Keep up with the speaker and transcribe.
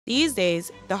These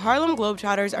days, the Harlem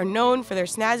Globetrotters are known for their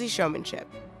snazzy showmanship.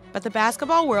 But the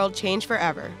basketball world changed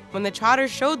forever when the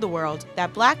Trotters showed the world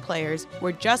that black players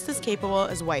were just as capable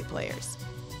as white players.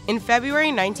 In February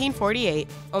 1948,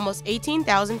 almost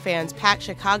 18,000 fans packed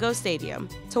Chicago Stadium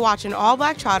to watch an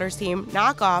all-black Trotters team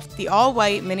knock off the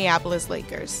all-white Minneapolis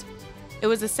Lakers. It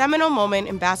was a seminal moment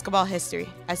in basketball history,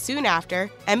 as soon after,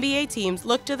 NBA teams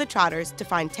looked to the Trotters to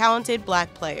find talented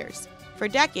black players. For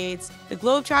decades, the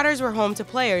Globetrotters were home to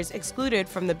players excluded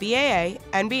from the BAA,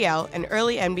 NBL, and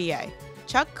early NBA.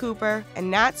 Chuck Cooper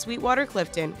and Nat Sweetwater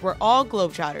Clifton were all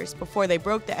Globetrotters before they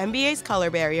broke the NBA's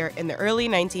color barrier in the early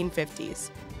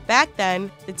 1950s. Back then,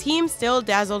 the team still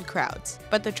dazzled crowds,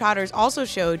 but the Trotters also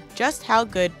showed just how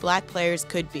good black players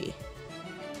could be.